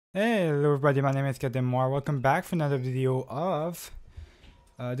Hey, hello everybody, my name is Kademwar. Welcome back for another video of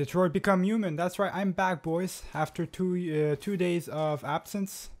Detroit Become Human. That's right, I'm back, boys, after two days of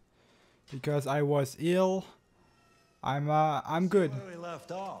absence because I was ill. I'm good. Where we left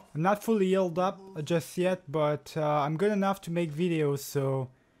off. I'm not fully healed up just yet, but I'm good enough to make videos. So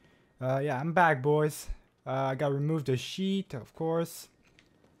yeah, I'm back, boys. I got removed the sheet, of course.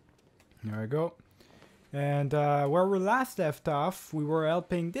 There we go. And where we last left off, we were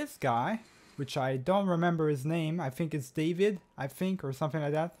helping this guy, which I don't remember his name. I think it's David, or something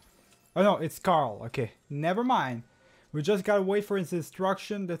like that. Oh no, it's Carl. Okay, never mind. We just gotta wait for his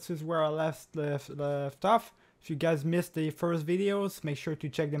instruction. This is where I left off. If you guys missed the first videos, make sure to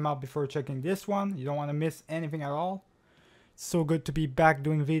check them out before checking this one. You don't want to miss anything at all. It's so good to be back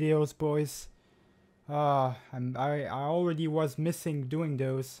doing videos, boys. I already was missing doing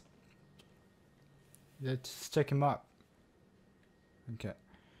those. Let's check him up. Okay.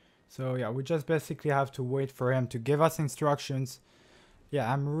 So yeah, we just basically have to wait for him to give us instructions.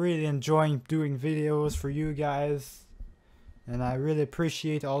 Yeah, I'm really enjoying doing videos for you guys. And I really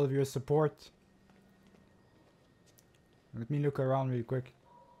appreciate all of your support. Let me look around really quick.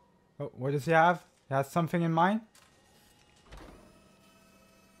 Oh, what does he have? He has something in mind?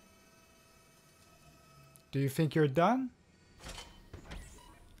 Do you think you're done?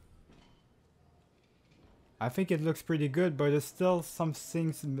 I think it looks pretty good, but there's still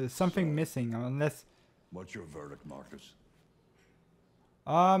something missing, unless... What's your verdict, Marcus?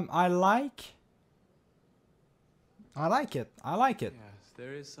 I like it. Yes,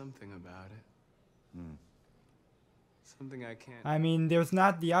 there is something about it. Something I can't... I mean, there's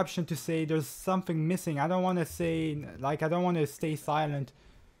not the option to say there's something missing. I don't want to say, like, I don't want to stay silent.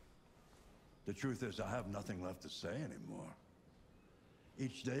 The truth is, I have nothing left to say anymore.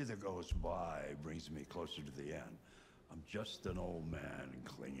 Each day that goes by brings me closer to the end. I'm just an old man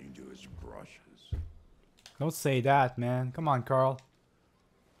clinging to his brushes. Don't say that, man. Come on, Carl.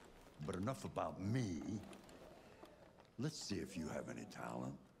 But enough about me. Let's see if you have any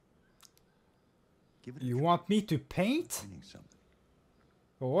talent. Give it a You try. want me to paint? Painting something.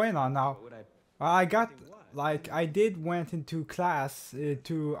 Oh, wait on now. What would I got, painting what? like, I did went into class,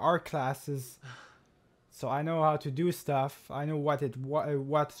 to art classes. So I know how to do stuff. I know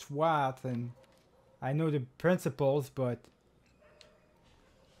what's what, and I know the principles, but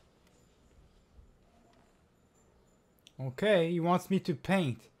okay, he wants me to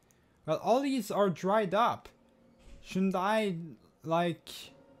paint. Well, all these are dried up. Shouldn't I, like,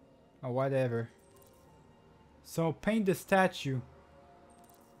 oh, whatever. So paint the statue.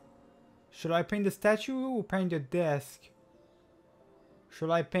 Should I paint the statue or paint the desk? Should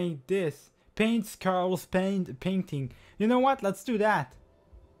I paint this? Paints Carl's painting. You know what? Let's do that.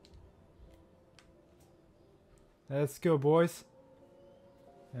 Let's go, boys.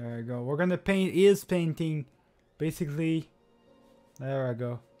 There we go. We're gonna paint his painting. Basically. There we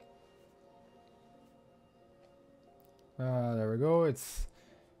go. There we go. It's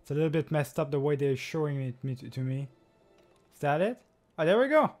a little bit messed up the way they're showing it to me. Is that it? Oh, there we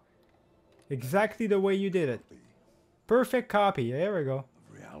go. Exactly the way you did it. Perfect copy. There we go. Of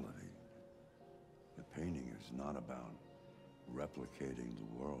reality. The painting is not about replicating the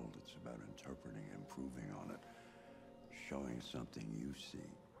world. It's about interpreting, improving on it, showing something you see.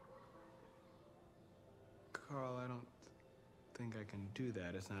 Carl, I don't think I can do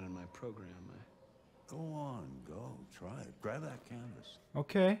that. It's not in my program. Go on, go, try it. Grab that canvas.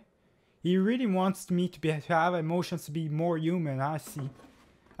 Okay. He really wants me to have emotions, to be more human. I see.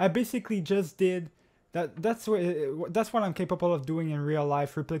 I basically just did that. That's what I'm capable of doing in real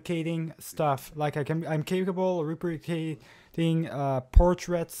life, replicating stuff. Like I'm capable of replicating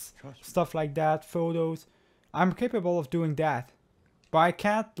portraits, stuff like that, photos. I'm capable of doing that, but I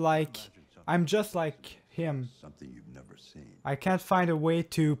can't, like, I'm just like him. Something you've never seen. I can't find a way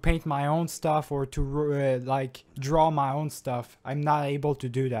to paint my own stuff or to like draw my own stuff. I'm not able to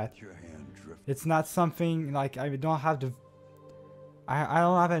do that. Let your hand drift. It's not something, like, I don't have the... I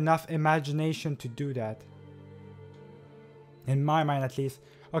don't have enough imagination to do that. In my mind, at least.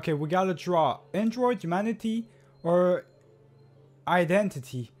 Okay, we gotta draw Android, humanity, or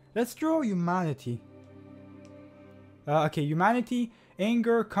identity. Let's draw humanity. Okay, humanity,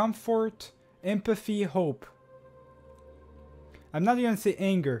 anger, comfort, empathy, hope. I'm not gonna say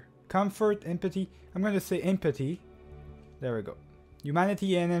anger. Comfort, empathy. I'm gonna say empathy. There we go.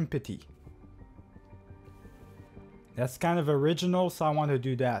 Humanity and empathy. That's kind of original, so I want to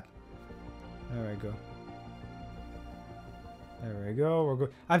do that. There we go. There we go. We're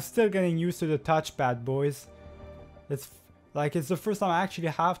good. I'm still getting used to the touchpad, boys. It's the first time I actually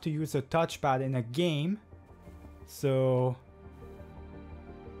have to use a touchpad in a game. So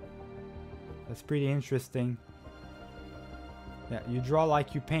That's pretty interesting. Yeah, you draw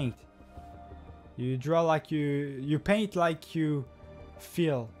like you paint. You draw like you paint like you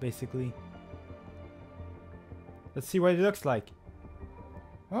feel, basically. Let's see what it looks like.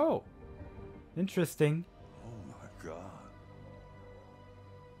 Oh, interesting. Oh my god.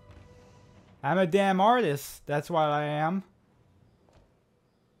 I'm a damn artist. That's what I am.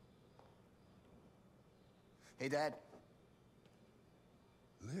 Hey, Dad.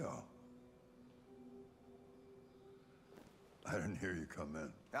 Leo. I didn't hear you come in.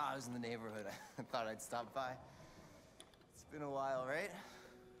 Oh, I was in the neighborhood. I thought I'd stop by. It's been a while, right?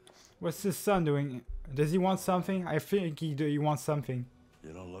 What's his son doing? Does he want something? I think he wants something.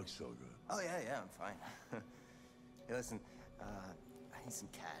 You don't look so good. Oh, yeah, I'm fine. Hey, listen, I need some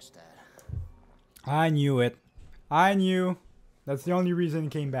cash, Dad. I knew it. I knew. That's the only reason he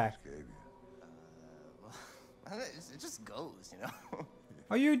came back. Gave you. Well, it just goes, you know?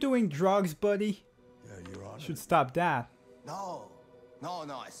 Are you doing drugs, buddy? Yeah, you're on Should it. stop that. No,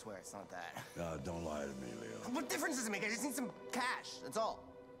 I swear it's not that. No, don't lie to me, Leo. What difference does it make? I just need some cash, that's all.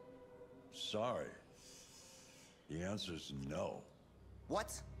 Sorry. The answer's no.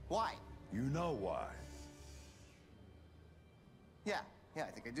 What? Why? You know why. Yeah, I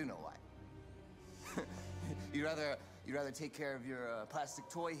think I do know why. You'd rather take care of your plastic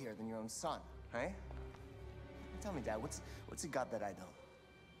toy here than your own son, right? Tell me, Dad, what's he got that I don't?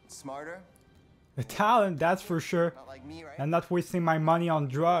 Smarter? A talent, that's for sure. Not like me, right? I'm not wasting my money on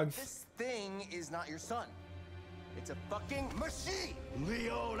drugs. This thing is not your son. It's a fucking machine!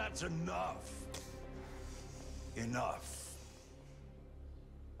 Leo, that's enough. Enough.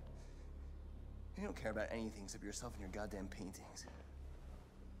 You don't care about anything except yourself and your goddamn paintings.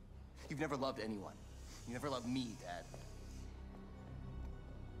 You've never loved anyone. You never loved me, Dad.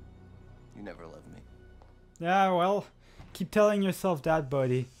 You never loved me. Yeah, well, keep telling yourself that,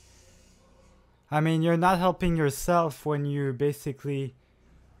 buddy. I mean, you're not helping yourself when you basically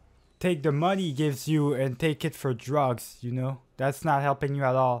take the money he gives you and take it for drugs, you know? That's not helping you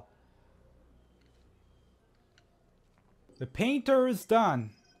at all. The painter is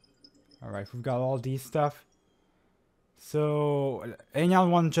done. Alright, we've got all these stuff. So, hang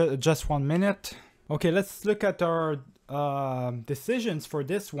on just 1 minute. Okay, let's look at our decisions for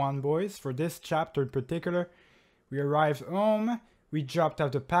this one, boys. For this chapter in particular. We arrived home. We dropped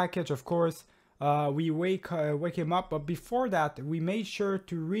out the package, of course. We wake him up, but before that, we made sure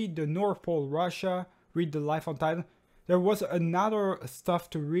to read the North Pole, Russia, read the Life on Titan. There was another stuff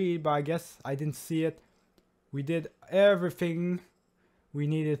to read, but I guess I didn't see it. We did everything we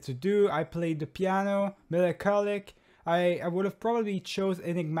needed to do. I played the piano, melancholic. I would have probably chose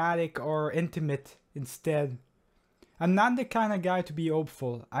enigmatic or intimate instead. I'm not the kind of guy to be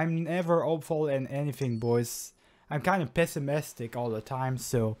hopeful. I'm never hopeful in anything, boys. I'm kind of pessimistic all the time,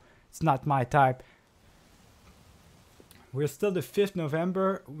 so it's not my type. We're still the 5th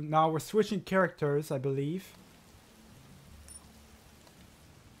November. Now we're switching characters, I believe.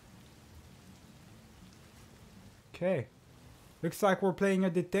 Okay. Looks like we're playing a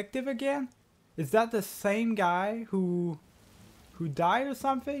detective again. Is that the same guy who died or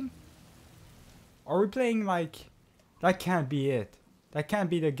something? Are we playing like... That can't be it. That can't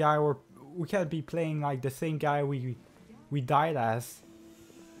be the guy we can't be playing like the same guy we died as.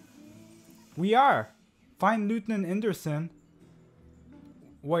 We are. Find Lieutenant Anderson.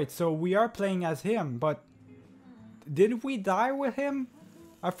 Wait, so we are playing as him, but didn't we die with him?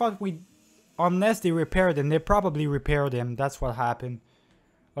 I thought we... Unless they repaired him. They probably repaired him. That's what happened.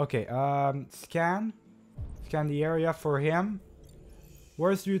 Okay, scan. Scan the area for him.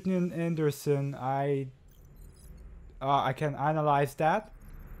 Where's Lieutenant Anderson? I can analyze that.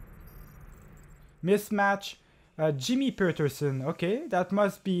 Mismatch. Jimmy Peterson. Okay, that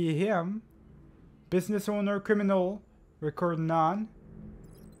must be him. Business owner, criminal. Record none.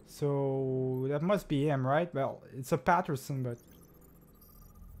 So that must be him, right? Well, it's a Patterson, but...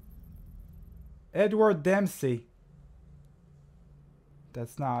 Edward Dempsey.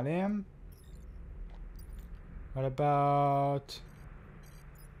 That's not him. What about...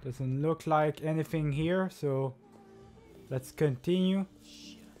 Doesn't look like anything here, so... Let's continue.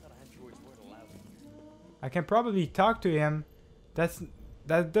 I can probably talk to him.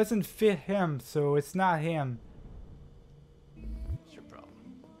 That doesn't fit him, so it's not him. What's your problem?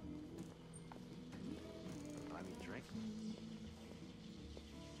 Buy me a drink?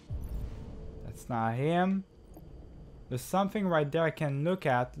 That's not him. There's something right there I can look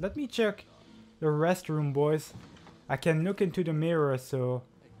at. Let me check the restroom, boys. I can look into the mirror, so...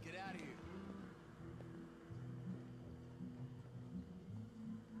 Hey, get out of here.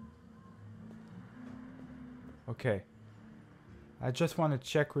 Okay. I just want to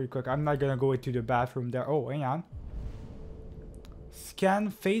check real quick. I'm not gonna go into the bathroom there. Oh, hang on. Scan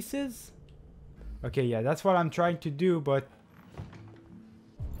faces? Okay, yeah, that's what I'm trying to do, but...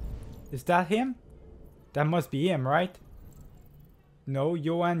 Is that him? That must be him, right? No,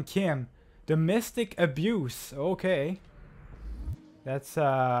 Johan Kim. Domestic abuse. Okay. That's,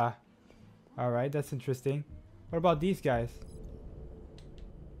 alright, that's interesting. What about these guys?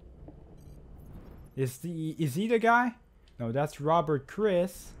 Is he the guy? No, that's Robert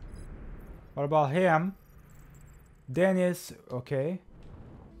Chris. What about him? Dennis. Okay.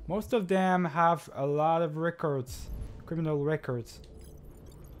 Most of them have a lot of records. Criminal records.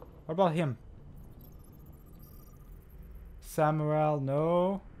 What about him? Samuel,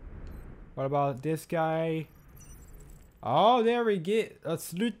 no. What about this guy? Oh, there we get.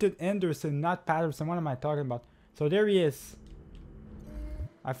 That's Lieutenant Anderson, not Patterson. What am I talking about? So there he is.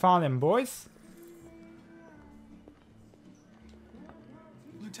 I found him, boys.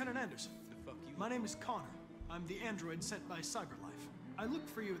 Lieutenant Anderson, my name is Connor. I'm the android sent by CyberLife. I looked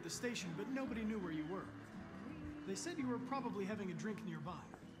for you at the station, but nobody knew where you were. They said you were probably having a drink nearby.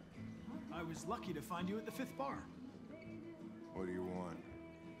 I was lucky to find you at the 5th bar. What do you want?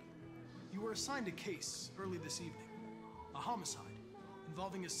 You were assigned a case early this evening. A homicide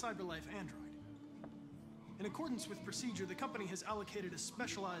involving a CyberLife android. In accordance with procedure, the company has allocated a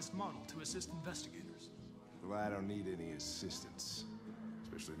specialized model to assist investigators. Well, I don't need any assistance.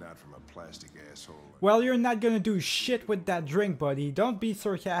 Especially not from a plastic asshole. Well, you're not gonna do shit with that drink, buddy. Don't be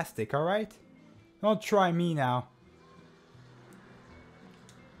sarcastic, alright? Don't try me now.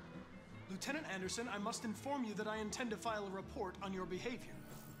 Lieutenant Anderson, I must inform you that I intend to file a report on your behavior.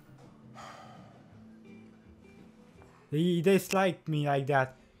 He disliked me like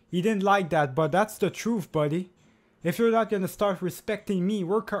that. He didn't like that, but that's the truth, buddy. If you're not gonna start respecting me,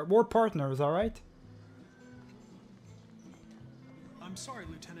 we're partners, alright? I'm sorry,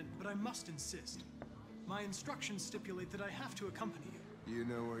 Lieutenant, but I must insist. My instructions stipulate that I have to accompany you. You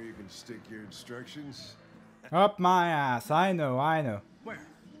know where you can stick your instructions? Up my ass. I know, I know. Where?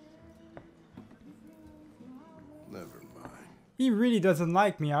 Never mind. He really doesn't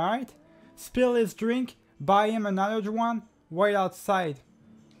like me, alright? Spill his drink, buy him another one, wait outside.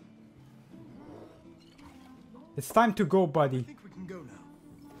 It's time to go, I buddy. think we can go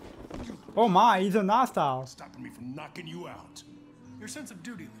now. Oh my, he's an hostile. Stopping me from knocking you out. Your sense of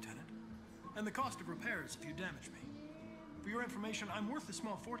duty, Lieutenant, and the cost of repairs if you damage me. For your information, I'm worth a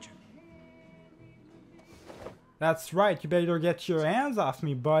small fortune. That's right, you better get your hands off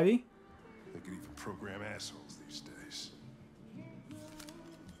me, buddy. They can even program assholes these days.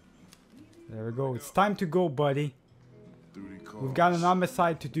 There we go, it's time to go, buddy. Duty calls. We've got an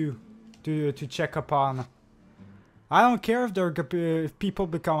homicide to do, to check up on. I don't care if if people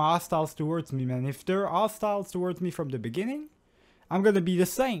become hostiles towards me, man. If they're hostiles towards me from the beginning, I'm gonna be the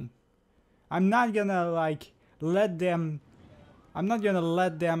same. I'm not gonna like let them. I'm not gonna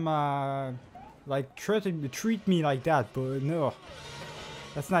let them like treat me like that. But no,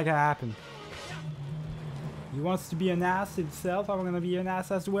 that's not gonna happen. He wants to be an ass himself. I'm gonna be an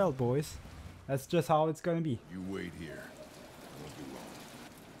ass as well, boys. That's just how it's gonna be. You wait here. I won't be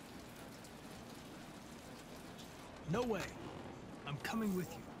long. No way. I'm coming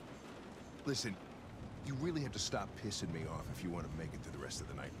with you. Listen, you really have to stop pissing me off if you want to make it through the rest of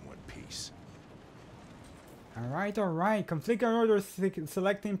the night in one piece. Alright, alright. Conflict order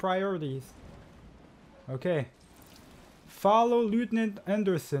selecting priorities. Okay. Follow Lieutenant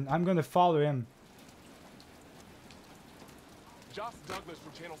Anderson. I'm gonna follow him. Josh Douglas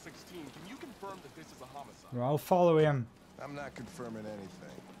from Channel 16. Can you confirm that this is a homicide? Well, I'll follow him. I'm not confirming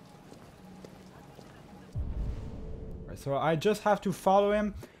anything. Right, so I just have to follow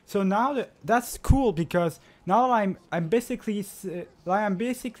him. So now that's cool because now I'm basically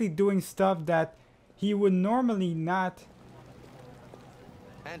doing stuff that he would normally not.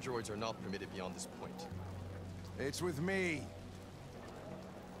 Androids are not permitted beyond this point. It's with me.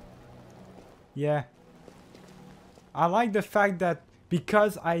 Yeah. I like the fact that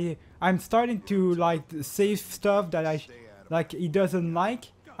because I'm starting to like save stuff that he doesn't like,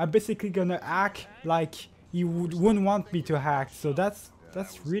 I'm basically gonna act like he wouldn't want me to hack. So that's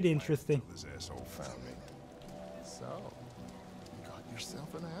really interesting. This asshole found me. So, you got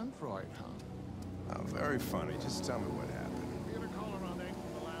yourself an android, huh? Oh, very funny. Just tell me what happened. We had a call around 8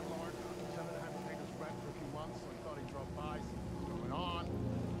 from the landlord. Lieutenant hadn't paid us rent for a few months, so he thought he'd drop by, see what's going on.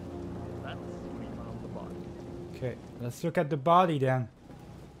 That's when he found the body. Okay, let's look at the body then.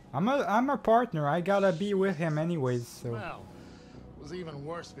 I'm a partner. I gotta be with him anyways. So Well, it was even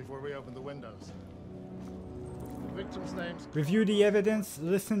worse before we opened the windows. The victim's name's review the evidence.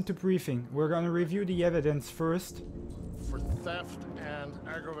 Listen to briefing. We're gonna review the evidence first. For theft and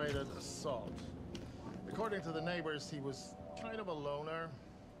aggravated assault. According to the neighbors, he was kind of a loner.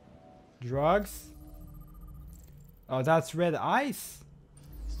 Drugs? Oh, that's red ice.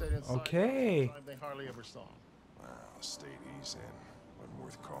 Stayed inside Okay. the time they hardly ever saw him. Wow, state he's in. Wasn't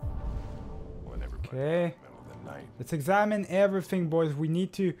worth calling. When everybody Okay. in the middle of the night. Let's examine everything, boys. We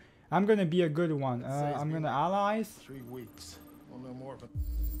need to... I'm gonna be a good one. Saves I'm me gonna like analyze. 3 weeks. We'll know more, but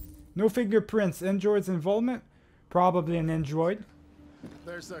No fingerprints. Android's involvement? Probably an android.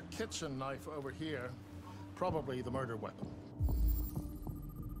 there's a kitchen knife over here. Probably the murder weapon.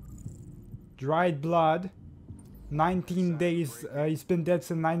 Dried blood. 19 days. He's been dead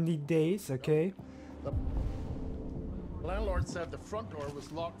for 90 days. Okay. The landlord said the front door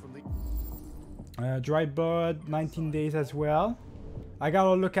was locked from the... Dried blood. 19 days as well. I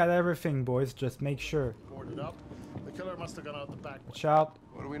gotta look at everything, boys. Just make sure. boarded up. The killer must have gone out the back way. Watch out.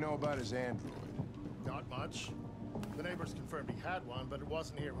 What do we know about his android? Not much. The neighbors confirmed he had one, but it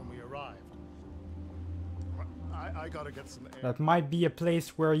wasn't here when we arrived. I gotta get some air. That might be a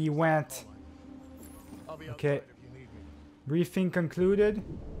place where he went. I'll be Okay. outside if you need me. Briefing concluded.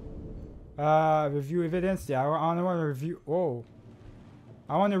 Review evidence. Yeah, I want to review. Oh,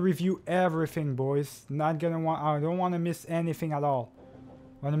 I want to review everything, boys. Not gonna want. I don't want to miss anything at all.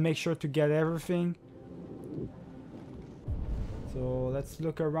 Want to make sure to get everything. So let's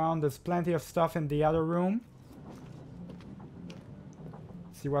look around. There's plenty of stuff in the other room.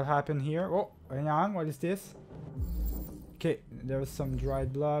 See what happened here. Oh, hang on. What is this? Okay, there's some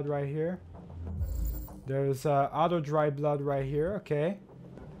dried blood right here. There's other dried blood right here. Okay.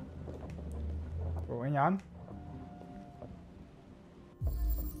 Oh, hang on.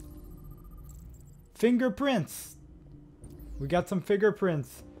 Fingerprints. We got some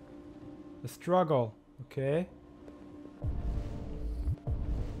fingerprints. The struggle. Okay.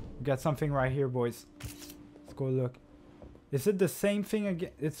 We got something right here, boys. Let's go look. Is it the same thing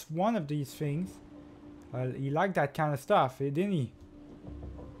again? It's one of these things. He liked that kind of stuff, didn't he?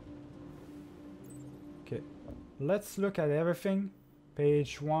 Okay. Let's look at everything.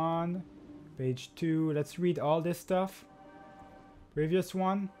 Page 1. Page 2. Let's read all this stuff. Previous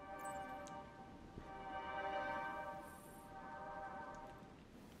one.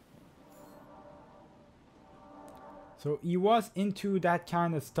 So he was into that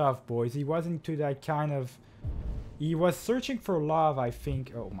kind of stuff, boys. He was into that kind of... He was searching for love, I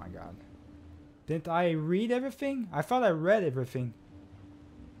think. Oh my god. Didn't I read everything? I thought I read everything.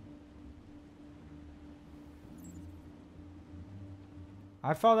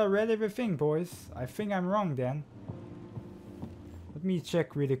 I thought I read everything, boys. I think I'm wrong then. Let me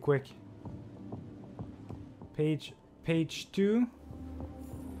check really quick. Page 2.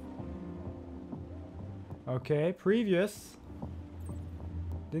 Okay, previous.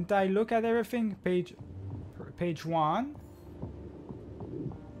 Didn't I look at everything? Page 1.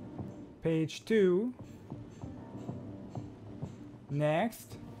 Page 2.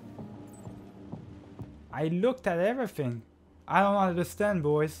 Next. I looked at everything. I don't understand,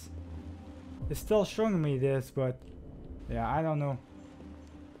 boys. It's still showing me this, but yeah, I don't know.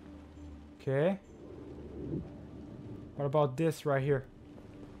 Okay. What about this right here?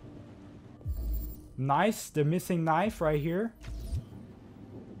 Nice, the missing knife right here.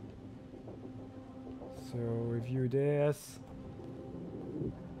 So review this.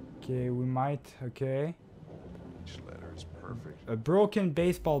 Okay, we might. Okay. Each letter is perfect. A broken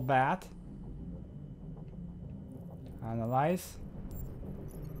baseball bat. Analyze.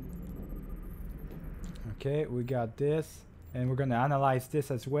 Okay, we got this. And we're gonna analyze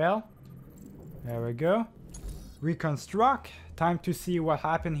this as well. There we go. Reconstruct. Time to see what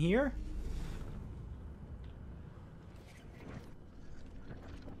happened here.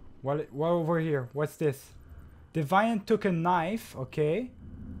 What over here? What's this? Deviant took a knife. Okay.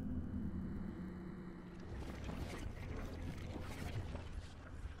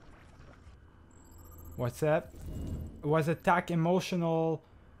 What's that? Was attack emotional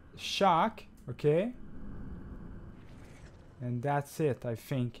shock. Okay. And that's it, I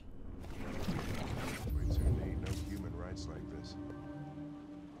think. Wait, there ain't no human rights like this.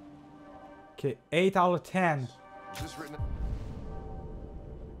 Okay, 8 out of 10. Is this written?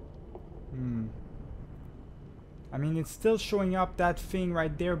 I mean, it's still showing up that thing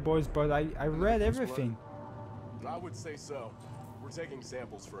right there, boys, but I read everything. I would say so. We're taking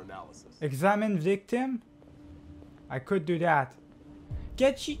samples for analysis. Examine victim? I could do that.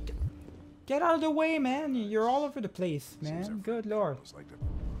 Get out of the way, man. You're all over the place, man. Good lord. Like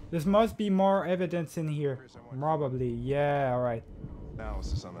There must be more evidence in here. Probably. Yeah, alright.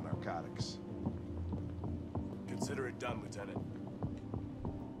 analysis on the narcotics. Consider it done, Lieutenant.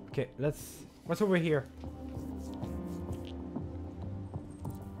 Okay, let's... What's over here?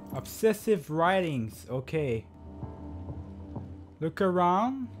 Obsessive writings. Okay. Look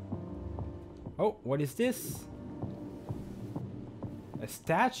around. Oh, what is this? A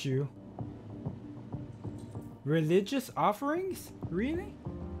statue? Religious offerings? Really?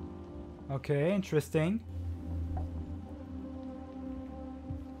 Okay, interesting.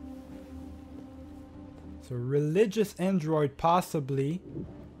 So religious android possibly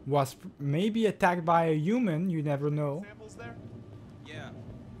was maybe attacked by a human, you never know. Samples there? Yeah,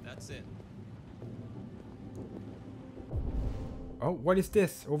 that's it. Oh, what is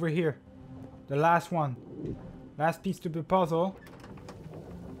this over here? The last one. Last piece to the puzzle.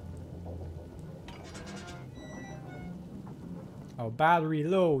 Oh, battery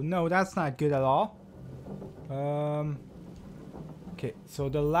low. No, that's not good at all. Okay, so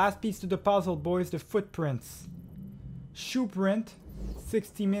the last piece to the puzzle, boys, the footprints. Shoe print,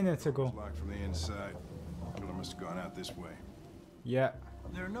 60 minutes ago. Locked from the inside. Killer must have gone out this way. Yeah.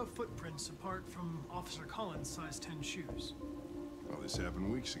 There are no footprints apart from Officer Collins' size 10 shoes. Well, this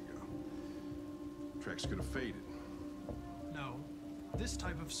happened weeks ago. Tracks could have faded. No, this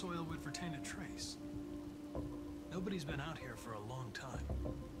type of soil would retain a trace. Nobody's been out here for a long time.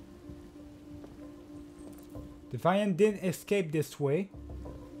 Defiant didn't escape this way.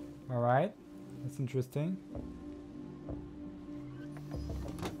 Alright, that's interesting.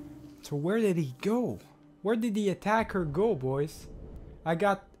 So where did he go? Where did the attacker go, boys? I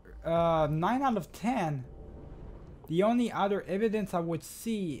got 9 out of 10. The only other evidence I would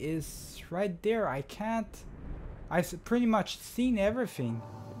see is right there. I've pretty much seen everything.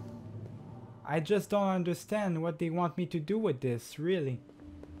 I just don't understand what they want me to do with this, really.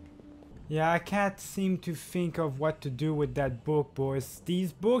 Yeah, I can't seem to think of what to do with that book, boys.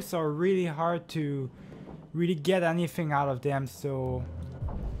 These books are really hard to really get anything out of them, so...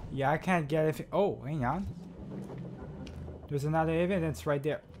 Yeah, I can't get anything. Oh, hang on. There's another evidence right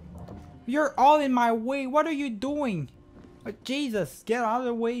there. You're all in my way. What are you doing? Oh, Jesus, get out of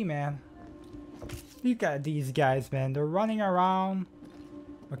the way, man. Look at these guys, man. They're running around.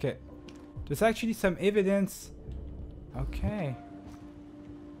 Okay. There's actually some evidence. Okay.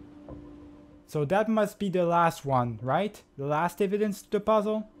 So that must be the last one, right? The last evidence to the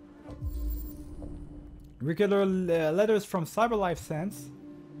puzzle. Regular letters from CyberLife Sense.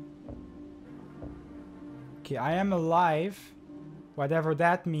 Okay, I am alive. Whatever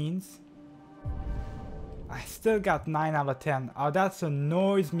that means. I still got 9 out of 10. Oh, that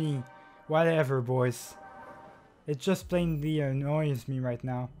annoys me. Whatever, boys. It just plainly annoys me right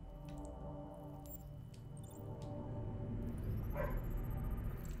now.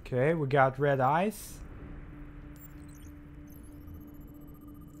 Okay, we got red eyes.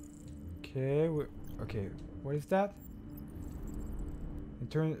 Okay, okay, what is that? In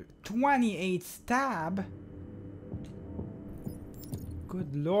turn, 28 stab.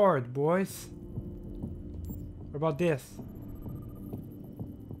 Good lord, boys. What about this?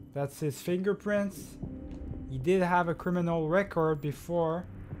 That's his fingerprints. He did have a criminal record before.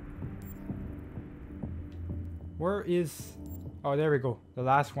 Where is... Oh, there we go. The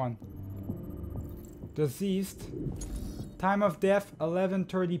last one. Deceased. Time of death,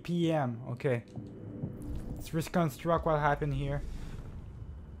 11:30 p.m. Okay. Let's reconstruct what happened here.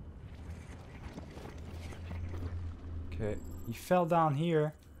 Okay. He fell down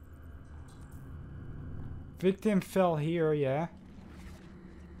here. Victim fell here, yeah.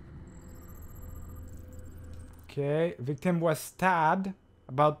 Okay. Victim was stabbed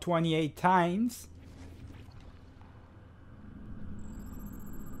about 28 times.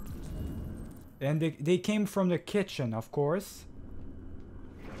 And they came from the kitchen, of course.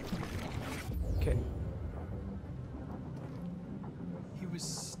 Okay. He was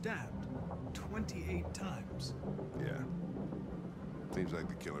stabbed 28 times. Yeah. Seems like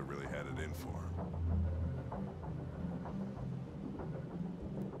the killer really had it in for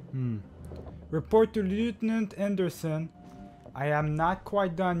him. Report to Lieutenant Anderson. I am not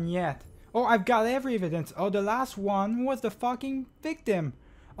quite done yet. Oh, I've got every evidence. Oh, the last one was the fucking victim.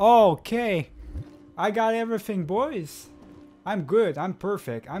 Okay. I got everything, boys. I'm good. I'm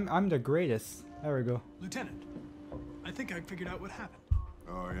perfect. I'm the greatest. There we go. Lieutenant, I think I figured out what happened.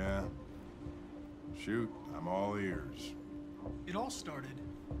 Oh, yeah? Shoot, I'm all ears. It all started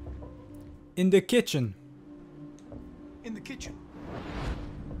in the kitchen. In the kitchen.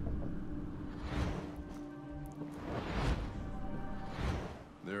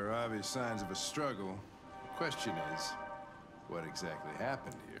 There are obvious signs of a struggle. The question is, what exactly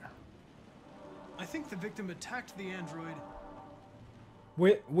happened here? I think the victim attacked the android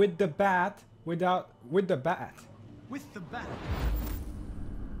with the bat, with the bat. With the bat.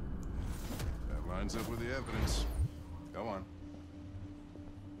 That lines up with the evidence. Go on.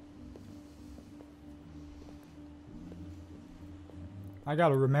 I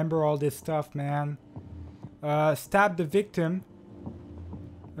gotta remember all this stuff, man. Stab the victim.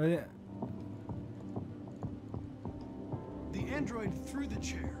 The android threw the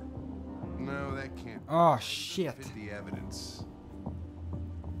chair. No, that can't. Oh, shit. Fit the evidence.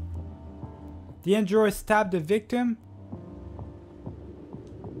 The android stabbed the victim?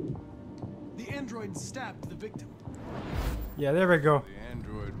 The android stabbed the victim. Yeah, there we go. The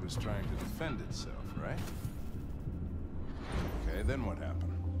android was trying to defend itself, right? Okay, then what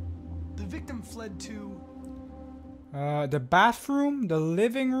happened? The victim fled to... The bathroom? The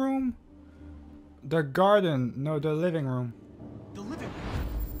living room? The garden. No, the living room. the living room.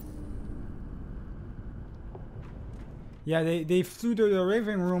 Yeah, they flew to the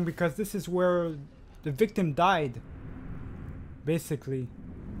living room because this is where the victim died. Basically.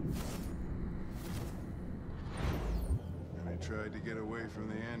 And I tried to get away from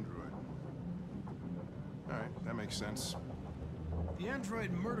the android. Alright, that makes sense. The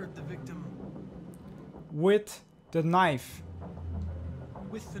android murdered the victim With the knife.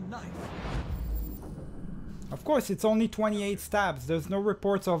 with the knife. Of course, it's only 28 stabs. There's no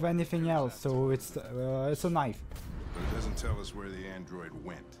reports of anything else, so it's a knife. But it doesn't tell us where the android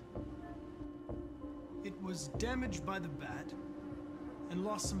went. It was damaged by the bat and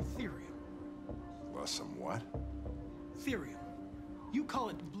lost some therium. Lost some what? Therium. You call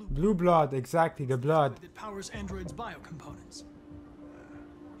it blue Blue blood, exactly, the blood. that powers androids' biocomponents.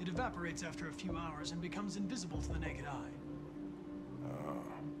 It evaporates after a few hours and becomes invisible to the naked eye. Oh.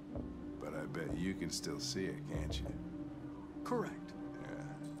 But I bet you can still see it, can't you? Correct. Yeah.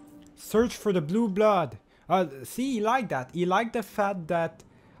 Search for the blue blood. See, he liked that. He liked the fact that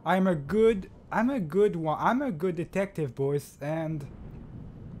I'm a good detective, boys, and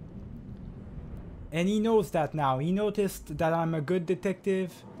he knows that now. He noticed that I'm a good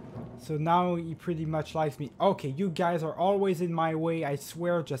detective, so now he pretty much likes me. Okay, you guys are always in my way, I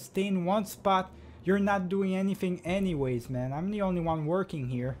swear. Just stay in one spot. You're not doing anything anyways, man. I'm the only one working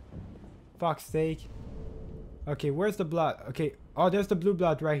here. Fuck's sake. Okay, where's the blood? Okay, oh, there's the blue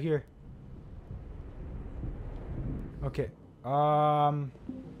blood right here. Okay, so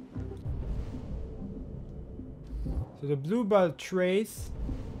the blue blood trace,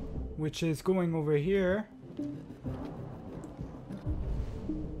 which is going over here,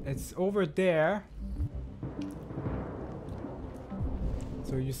 it's over there.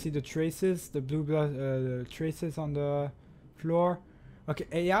 So you see the traces, the blue blood traces on the floor. Okay,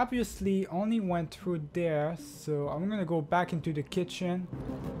 it obviously only went through there, so I'm gonna go back into the kitchen.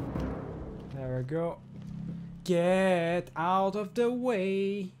 There we go. Get out of the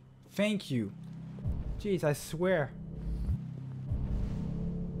way. Thank you. Jeez, I swear.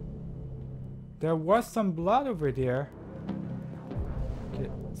 There was some blood over there.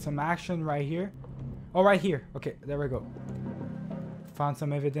 Okay, some action right here. Oh, right here. Okay, there we go. Found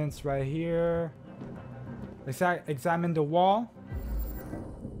some evidence right here. Examine the wall.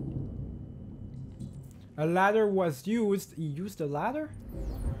 A ladder was used. He used a ladder?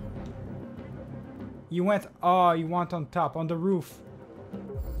 You went, oh, you went on top, on the roof.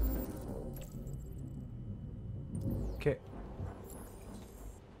 Okay.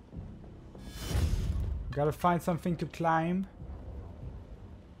 Gotta find something to climb.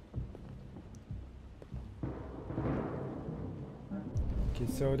 Okay,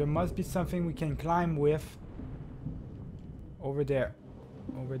 so there must be something we can climb with. Over there.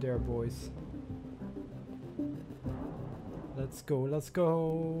 Over there, boys. Let's go, let's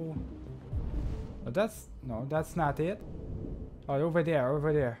go. Oh, that's not it. Oh, over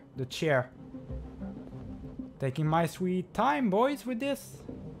there, the chair. Taking my sweet time, boys, with this.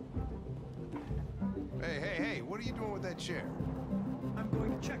 Hey, what are you doing with that chair? I'm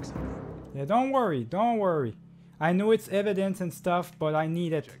going to check something. Yeah, don't worry, don't worry. I know it's evidence and stuff, but I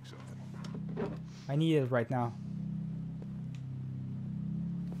need it. Check something. I need it right now.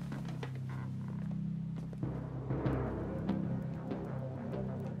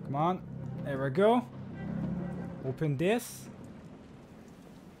 Come on. There we go. Open this.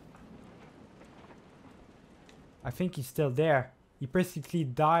 I think he's still there. He basically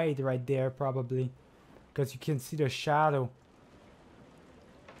died right there, probably. Because you can see the shadow.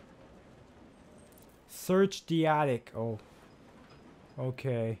 Search the attic. Oh.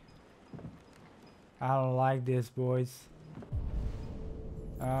 Okay. I don't like this, boys.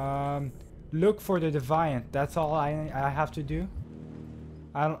 Look for the Deviant. That's all I have to do.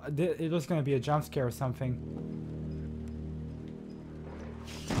 It was gonna be a jump scare or something.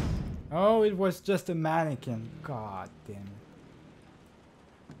 Oh, it was just a mannequin. God damn it.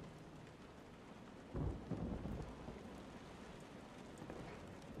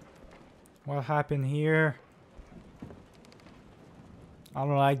 What happened here? I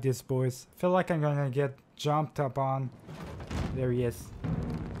don't like this, boys. I feel like I'm gonna get jumped up on. There he is.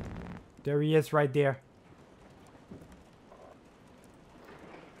 There he is right there.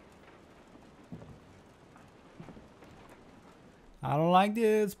 I don't like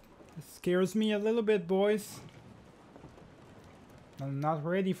this. It scares me a little bit, boys. I'm not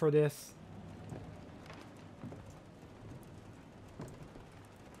ready for this.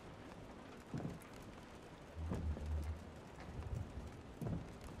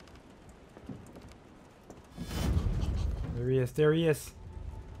 There he is, there he is.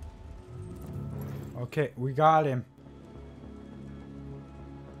 Okay, we got him.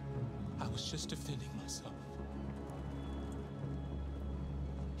 I was just defending myself.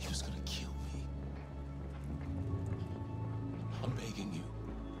 He was gonna kill me. I'm begging you.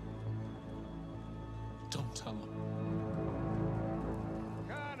 Don't tell him.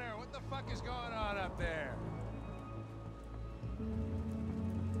 Connor, what the fuck is going on up there?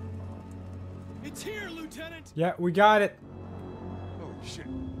 It's here, Lieutenant! Yeah, we got it. Holy shit.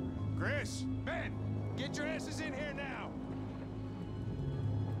 Chris, Ben, get your asses in here now.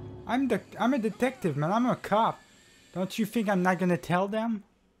 I'm a detective, man. I'm a cop. Don't you think I'm not gonna tell them?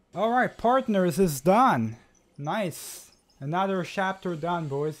 Alright, partners is done. Nice. Another chapter done,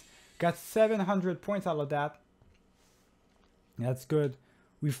 boys. Got 700 points out of that. That's good.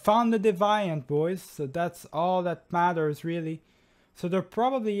 We found the Deviant, boys. So that's all that matters, really. So there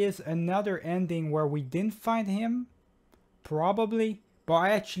probably is another ending where we didn't find him. Probably. But I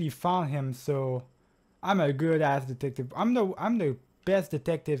actually found him, so I'm a good ass detective. I'm the best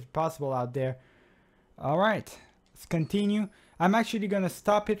detective possible out there. Alright, let's continue. I'm actually gonna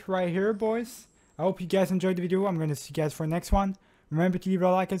stop it right here, boys. I hope you guys enjoyed the video. I'm gonna see you guys for the next one. Remember to leave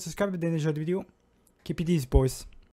a like and subscribe if you did enjoy the video. Keep it easy, boys.